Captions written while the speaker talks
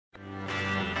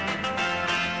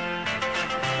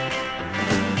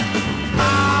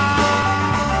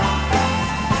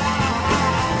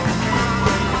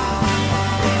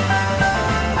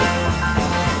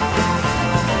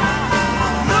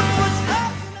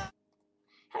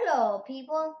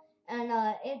people, and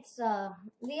it's the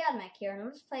Admech here, and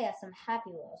let's play as some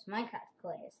Happy Wheels Minecraft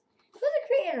players. Who's the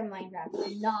creator of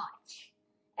Minecraft? Notch.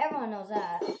 Everyone knows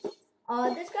that.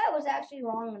 This guy was actually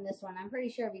wrong on this one, I'm pretty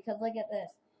sure, because look at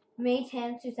this. May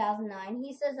 10th, 2009,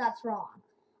 he says that's wrong.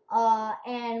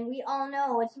 And we all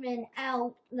know it's been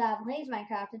out, that plays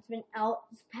Minecraft, it's been out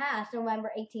past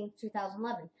November 18th,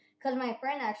 2011. Because my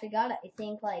friend actually got it, I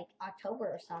think, like, October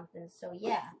or something, so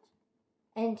yeah.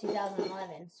 In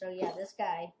 2011, so yeah, this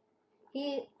guy.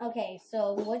 Okay,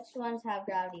 so which ones have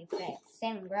gravity effects?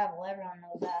 Sand and gravel, everyone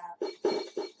knows that.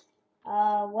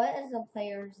 What is the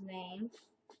player's name?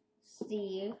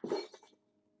 Steve.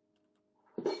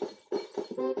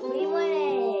 We win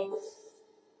it!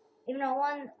 Even though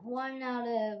one out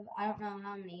of, I don't know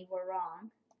how many were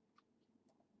wrong.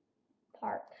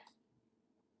 Park.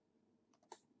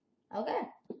 Okay.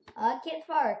 Kids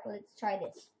Park, let's try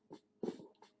this.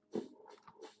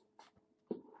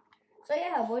 So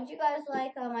yeah, would you guys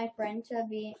like my friend to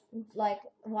be, like,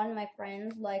 one of my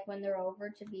friends, like, when they're over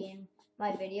to be in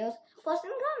my videos? Post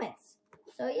in the comments.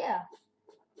 So yeah.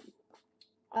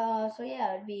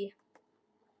 It'd be,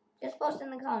 just post in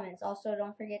the comments. Also,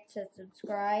 don't forget to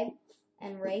subscribe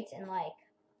and rate and like.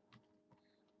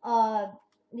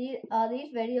 These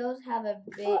videos have a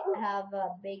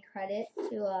big credit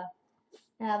to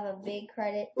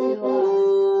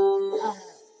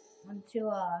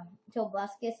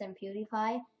Buskus and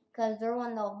PewDiePie, because they're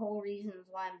one of the whole reasons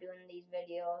why I'm doing these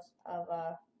videos of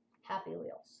Happy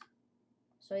Wheels.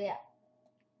 So yeah.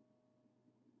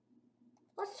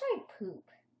 Let's try poop.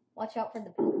 Watch out for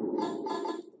the poop.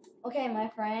 Okay, my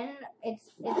friend,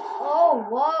 it's oh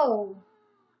whoa.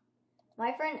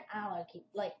 My friend Alec,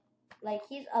 like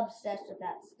he's obsessed with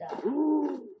that stuff.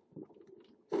 No.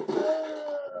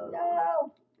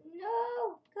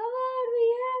 No, come on, we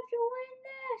have to win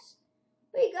this.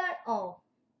 We got, well,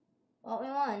 we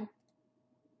won.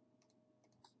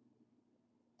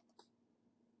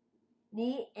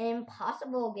 The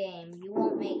impossible game, you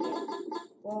won't make it.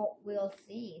 Well, we'll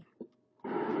see.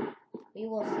 We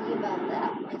will see about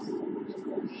that, Mr.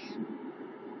 Man.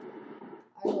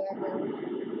 Or whoever.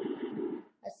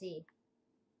 Let's see.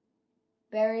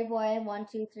 Berry Boy, 1,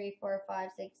 2, 3, 4,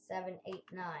 5, 6, 7,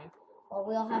 8, 9. Well,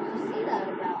 we'll have to see that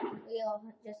about. We'll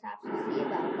just have to see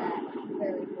about that.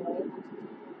 Berry Boy, 1, 2,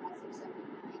 3, 4, 5, 6, 7, 8,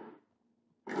 9.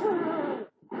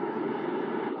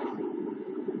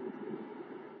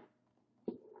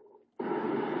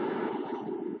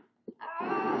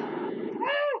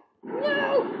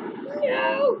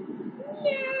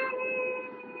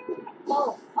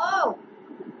 Oh!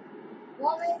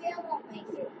 Well, maybe I won't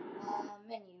make it.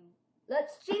 Menu.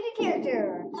 Let's see the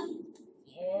character.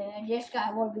 Yeah, this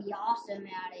guy would be awesome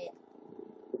at it.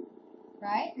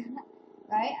 Right?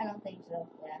 Right? I don't think so.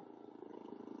 Yeah.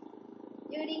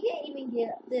 Dude, he can't even get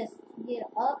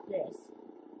up this.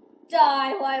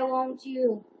 Die, why won't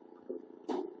you?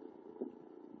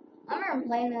 I remember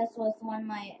playing this with one of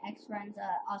my ex-friends,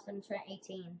 Awesome Trent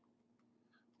 18.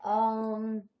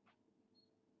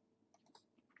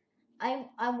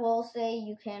 I will say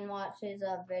you can watch his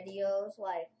videos.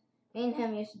 Like, me and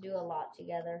him used to do a lot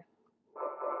together.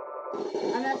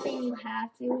 I'm not saying you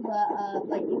have to, but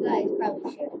like, you guys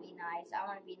probably should be nice. I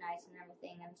want to be nice and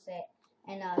everything, and stay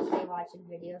watching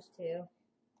videos too.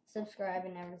 Subscribe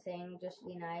and everything. Just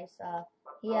be nice.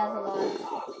 He has a lot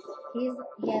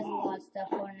of stuff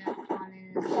going on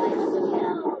in his life. So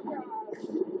yeah.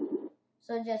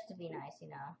 So just to be nice, you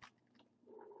know.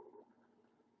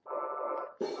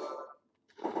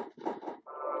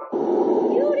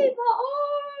 PewDiePie!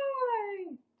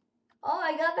 Oh,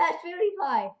 I got past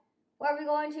PewDiePie. Where are we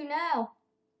going to now?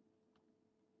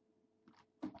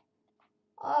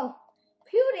 Oh,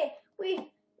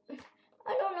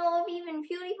 I don't know if even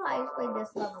PewDiePie has played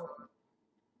this level.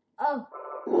 Oh.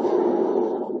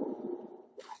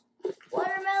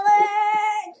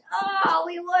 Watermelon! Oh,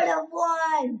 we would have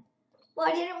won!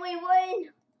 Why didn't we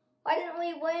win? Why didn't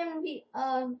we win,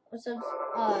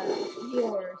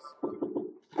 viewers?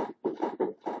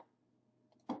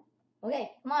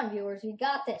 Okay, come on, viewers, we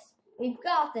got this. We've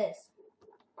got this.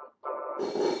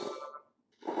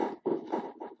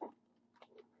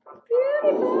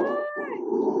 PewDiePie!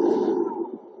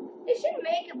 They should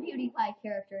make a PewDiePie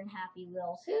character in Happy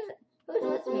Wheels. Who's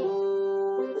with me?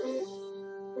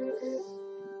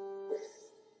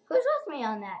 Who's with me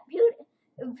on that?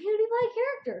 PewDiePie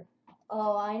character.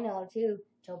 Oh, I know too.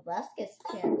 Tobuscus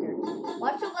character.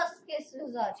 Watch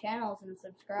Tobuscus' channels and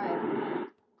subscribe.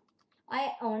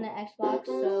 I own an Xbox,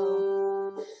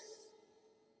 so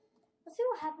let's see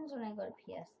what happens when I go to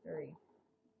PS3.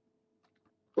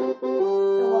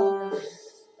 So,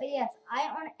 but yes, I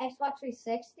own an Xbox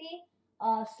 360,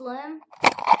 Slim,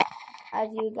 as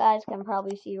you guys can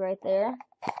probably see right there.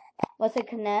 Let's hit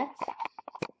connect.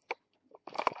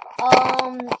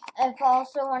 If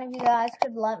also one of you guys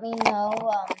could let me know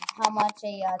how much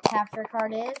a capture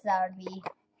card is, that would be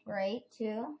great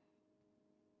too.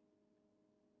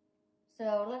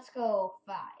 So let's go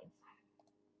 5.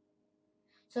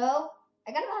 So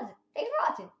I gotta pause it. Thanks for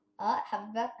watching.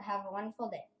 Have a wonderful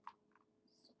day.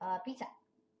 Peace out.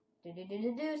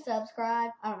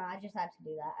 Subscribe. I don't know. I just had to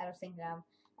do that. I was thinking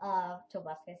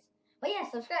Tobuscus. But yeah,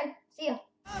 subscribe. See ya.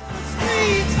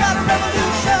 Streets got a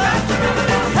revolution.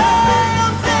 Hey,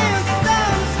 I'm dancing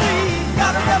down the street.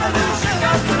 Got a revolution.